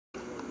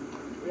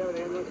you have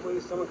an ambulance,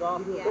 please? Someone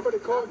call? Yeah. Somebody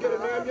call and get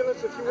an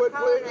ambulance if you would,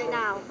 please. Right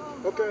now.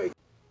 Okay.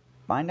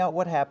 Find out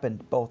what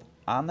happened both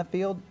on the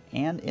field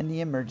and in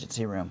the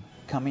emergency room,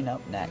 coming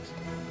up next.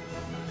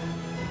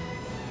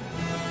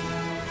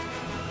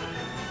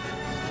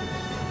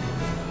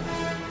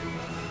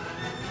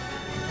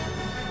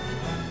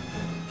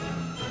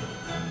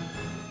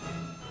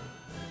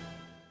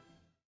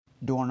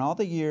 During all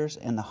the years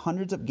and the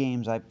hundreds of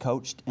games I've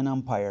coached and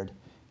umpired,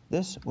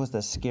 this was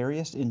the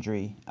scariest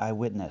injury I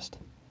witnessed.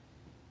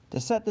 To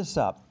set this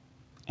up,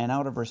 and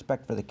out of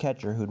respect for the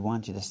catcher who'd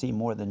want you to see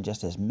more than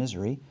just his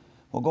misery,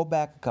 we'll go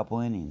back a couple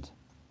innings.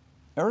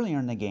 Earlier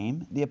in the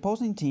game, the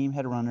opposing team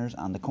had runners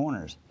on the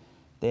corners.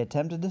 They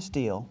attempted to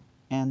steal,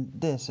 and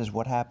this is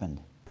what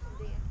happened.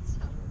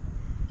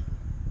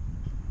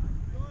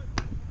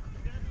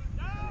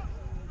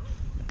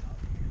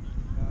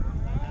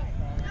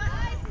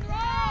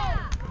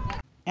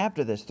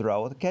 After this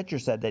throw, the catcher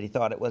said that he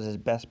thought it was his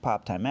best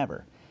pop time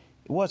ever.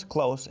 It was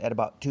close at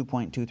about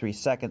 2.23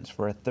 seconds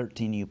for a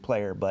 13U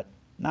player, but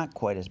not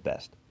quite his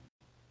best.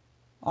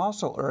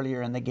 Also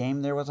earlier in the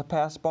game, there was a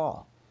pass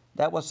ball.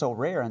 That was so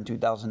rare in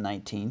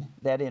 2019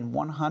 that in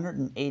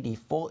 180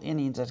 full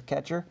innings as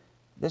catcher,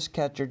 this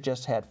catcher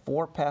just had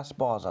 4 pass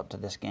balls up to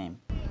this game.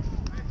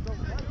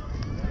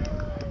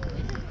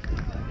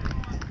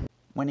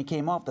 When he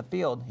came off the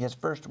field, his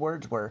first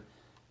words were,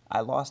 "I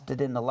lost it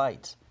in the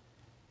lights."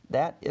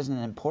 That is an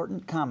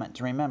important comment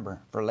to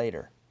remember for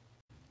later.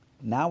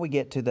 Now we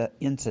get to the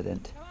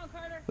incident.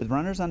 With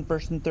runners on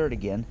first and third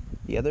again,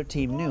 the other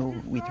team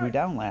knew we threw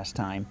down last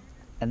time,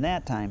 and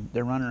that time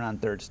their runner on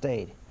third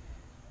stayed.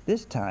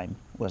 This time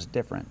was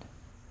different.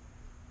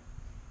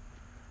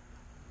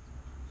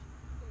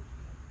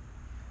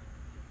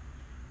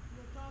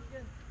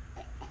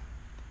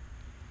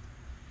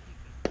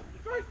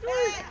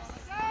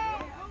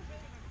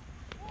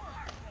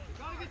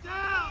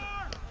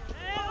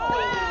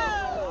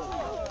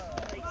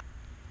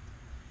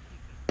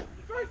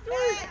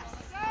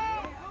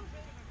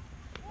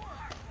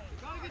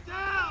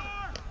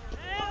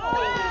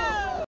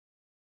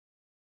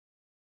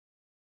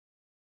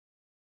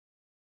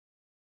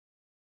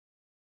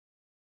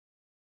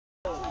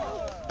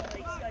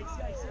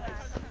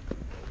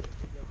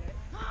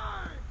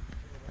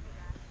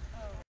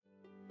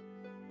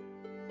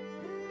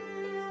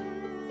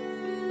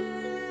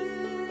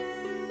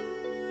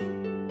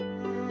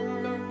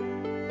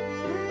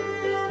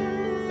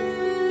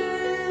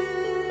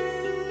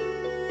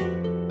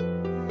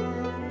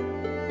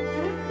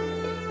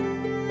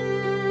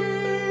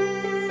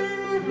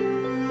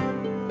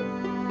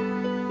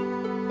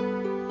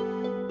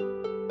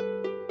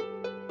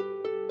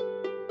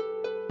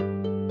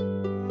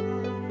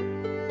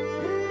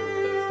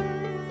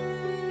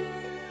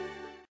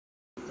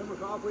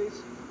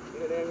 Please.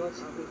 Get an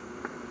ambulance.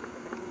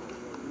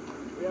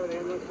 We have an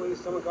ambulance, please.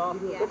 Someone call?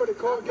 Yeah. Somebody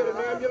call and get an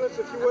ambulance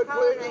if you would,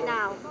 please. Right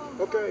now.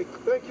 Okay.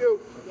 Thank you.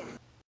 Yeah.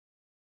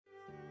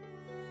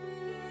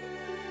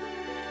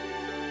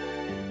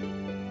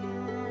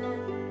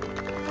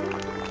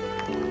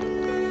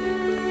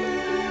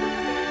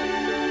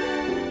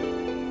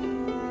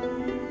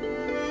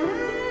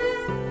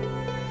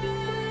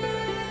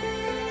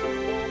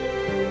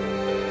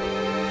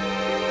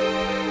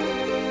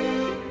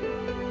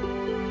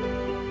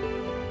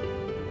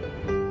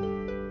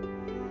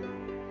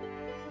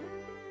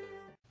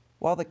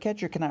 While the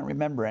catcher cannot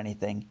remember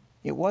anything,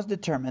 it was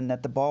determined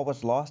that the ball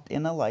was lost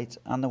in the lights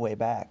on the way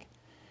back.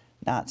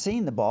 Not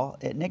seeing the ball,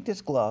 it nicked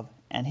his glove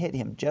and hit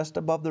him just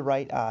above the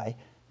right eye,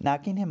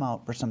 knocking him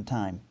out for some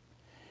time.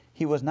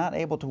 He was not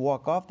able to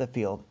walk off the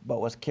field,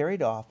 but was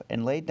carried off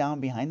and laid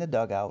down behind the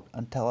dugout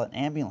until an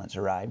ambulance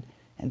arrived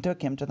and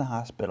took him to the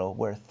hospital,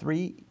 where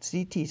 3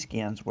 CT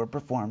scans were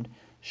performed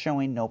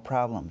showing no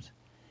problems.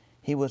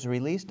 He was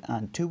released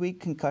on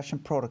 2-week concussion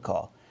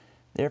protocol,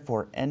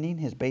 therefore ending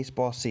his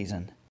baseball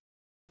season.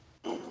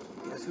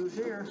 Guess who's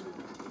here?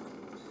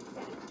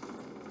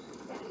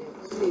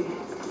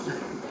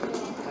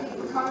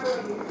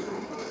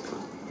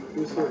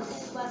 Who's here?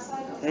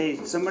 Hey,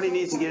 somebody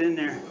needs to get in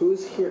there.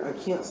 Who's here? I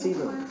can't see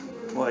them.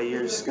 Well,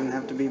 you're just going to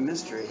have to be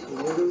mystery. I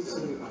don't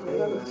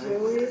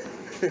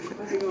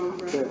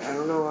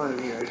know why I'm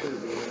here. I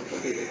shouldn't be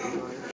here.